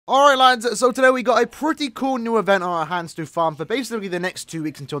Alright lads, so today we got a pretty cool new event on our hands to farm for basically the next 2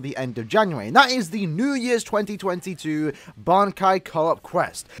 weeks until the end of January, and that is the New Year's 2022 Bankai co-op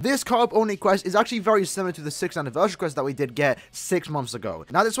quest. This co-op only quest is actually very similar to the 6th anniversary quest that we did get 6 months ago.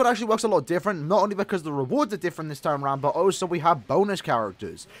 Now this one actually works a lot different, not only because the rewards are different this time around, but also we have bonus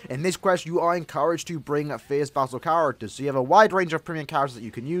characters. In this quest you are encouraged to bring fierce battle characters, so you have a wide range of premium characters that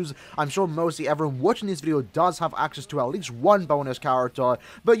you can use. I'm sure mostly everyone watching this video does have access to at least one bonus character,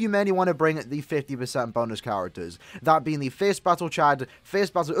 but you mainly want to bring the 50% bonus characters, that being the Fierce Battle Chad,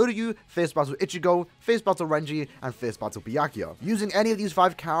 Fierce Battle Uryu, Fierce Battle Ichigo, Fierce Battle Renji, and Fierce Battle Byakuya. Using any of these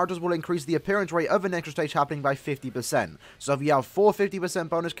 5 characters will increase the appearance rate of an extra stage happening by 50%. So if you have 4 50%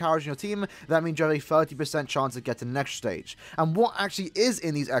 bonus characters in your team, that means you have a 30% chance of getting an extra stage. And what actually is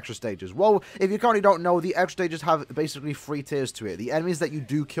in these extra stages? Well, if you currently don't know, the extra stages have basically 3 tiers to it. The enemies that you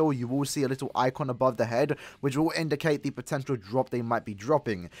do kill, you will see a little icon above the head, which will indicate the potential drop they might be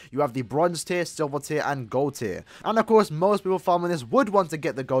dropping. You have the bronze tier, silver tier, and gold tier. And of course, most people farming this would want to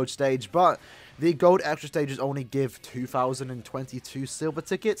get the gold stage, but the gold extra stages only give 2022 silver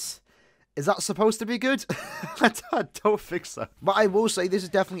tickets. Is that supposed to be good? I don't think so. But I will say this is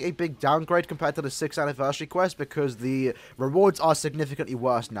definitely a big downgrade compared to the 6th anniversary quest, because the rewards are significantly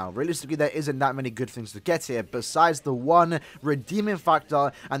worse now. Realistically, there isn't that many good things to get here, besides the one redeeming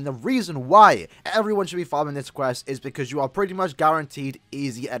factor, and the reason why everyone should be farming this quest is because you are pretty much guaranteed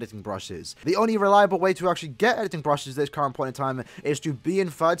easy editing brushes. The only reliable way to actually get editing brushes at this current point in time is to be in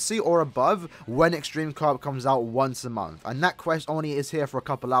 3rd sea or above when Extreme Co-op comes out once a month, and that quest only is here for a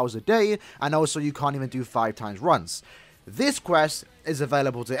couple hours a day, and also you can't even do 5 times runs. This quest is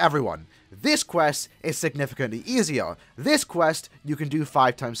available to everyone. This quest is significantly easier. This quest, you can do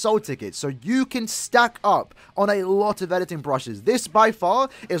 5 times soul tickets, so you can stack up on a lot of editing brushes. This, by far,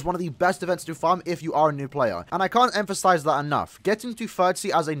 is one of the best events to farm if you are a new player, and I can't emphasize that enough. Getting to 3rd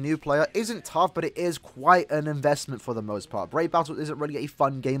sea as a new player isn't tough, but it is quite an investment for the most part. Brave Battle isn't really a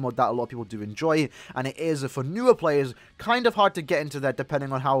fun game mode that a lot of people do enjoy, and it is, for newer players, kind of hard to get into that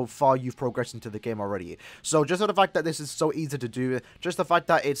depending on how far you've progressed into the game already. So just the fact that this is so easy to do, just the fact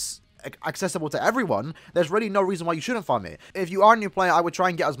that it's accessible to everyone, there's really no reason why you shouldn't farm it. If you are a new player, I would try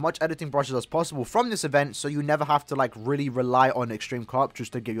and get as much editing brushes as possible from this event, so you never have to like really rely on Extreme Co-op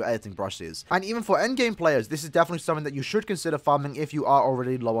just to get your editing brushes. And even for endgame players, this is definitely something that you should consider farming if you are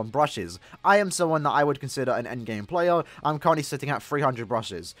already low on brushes. I am someone that I would consider an endgame player. I'm currently sitting at 300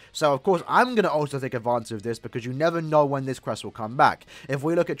 brushes, so of course I'm going to also take advantage of this, because you never know when this quest will come back. If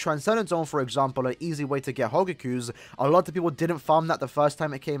we look at Transcendent Zone, for example, an easy way to get Hogakus, a lot of people didn't farm that the first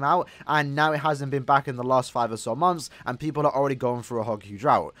time it came out, and now it hasn't been back in the last 5 or so months, and people are already going through a Hogaku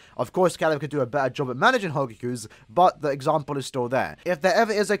drought. Of course, Caleb could do a better job at managing Hogakus, but the example is still there. If there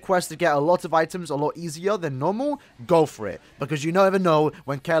ever is a quest to get a lot of items a lot easier than normal, go for it, because you never know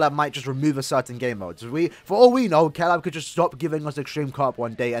when Caleb might just remove a certain game mode. So for all we know, Caleb could just stop giving us Extreme Co-op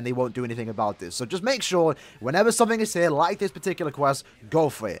one day and they won't do anything about this. So just make sure whenever something is here, like this particular quest, go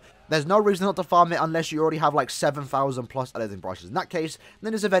for it. There's no reason not to farm it unless you already have like 7,000 plus editing brushes. In that case,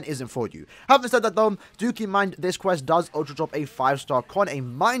 then this event isn't for you. Having said that though, do keep in mind this quest does ultra drop a 5-star con, a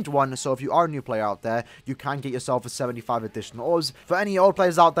mined one, so if you are a new player out there, you can get yourself a 75 additional orbs. For any old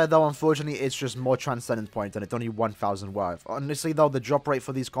players out there though, unfortunately, it's just more transcendent points and it's only 1,000 worth. Honestly though, the drop rate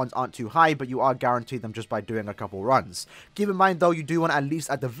for these cons aren't too high, but you are guaranteed them just by doing a couple runs. Keep in mind though, you do want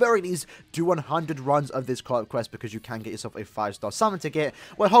at the very least, do 100 runs of this co-op quest, because you can get yourself a 5-star summon ticket,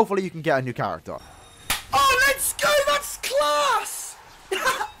 where hopefully you can get a new character. Oh, let's go! That's class!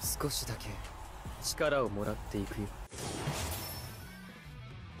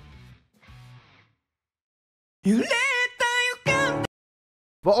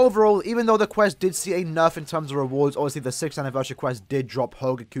 But overall, even though the quest did see a nerf in terms of rewards, obviously the 6th anniversary quest did drop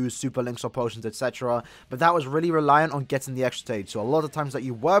Hogakus, Super Links or Potions, etc. But that was really reliant on getting the extra stage, so a lot of times that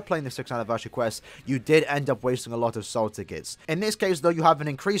you were playing the 6th anniversary quest, you did end up wasting a lot of soul tickets. In this case though, you have an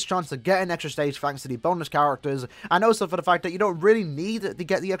increased chance to get an extra stage thanks to the bonus characters, and also for the fact that you don't really need to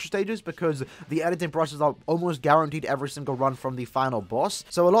get the extra stages, because the editing brushes are almost guaranteed every single run from the final boss.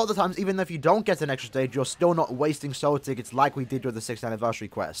 So a lot of the times, even if you don't get an extra stage, you're still not wasting soul tickets like we did with the 6th anniversary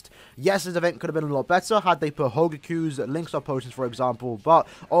quest. Yes, this event could have been a lot better had they put Hogakus, Links or Potions, for example, but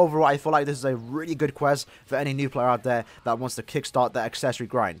overall I feel like this is a really good quest for any new player out there that wants to kickstart their accessory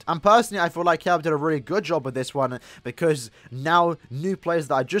grind. And personally, I feel like Caleb did a really good job with this one, because now new players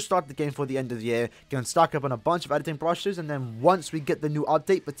that I just started the game for the end of the year can stack up on a bunch of editing brushes, and then once we get the new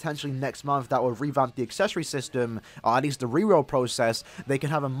update, potentially next month, that will revamp the accessory system, or at least the reroll process, they can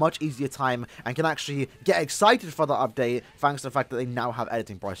have a much easier time and can actually get excited for the update thanks to the fact that they now have editing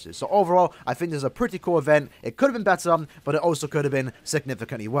editing prices. So overall, I think this is a pretty cool event. It could have been better, but it also could have been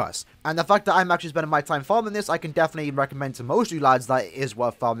significantly worse. And the fact that I'm actually spending my time farming this, I can definitely recommend to most of you lads that it is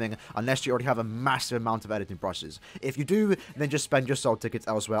worth farming unless you already have a massive amount of editing brushes. If you do, then just spend your soul tickets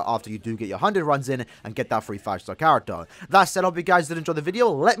elsewhere after you do get your 100 runs in and get that free 5-star character. That said, I hope you guys did enjoy the video.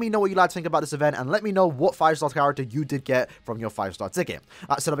 Let me know what you lads think about this event, and let me know what 5-star character you did get from your 5-star ticket.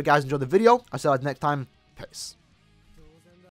 That said, I hope you guys enjoyed the video. I'll see you guys next time. Peace.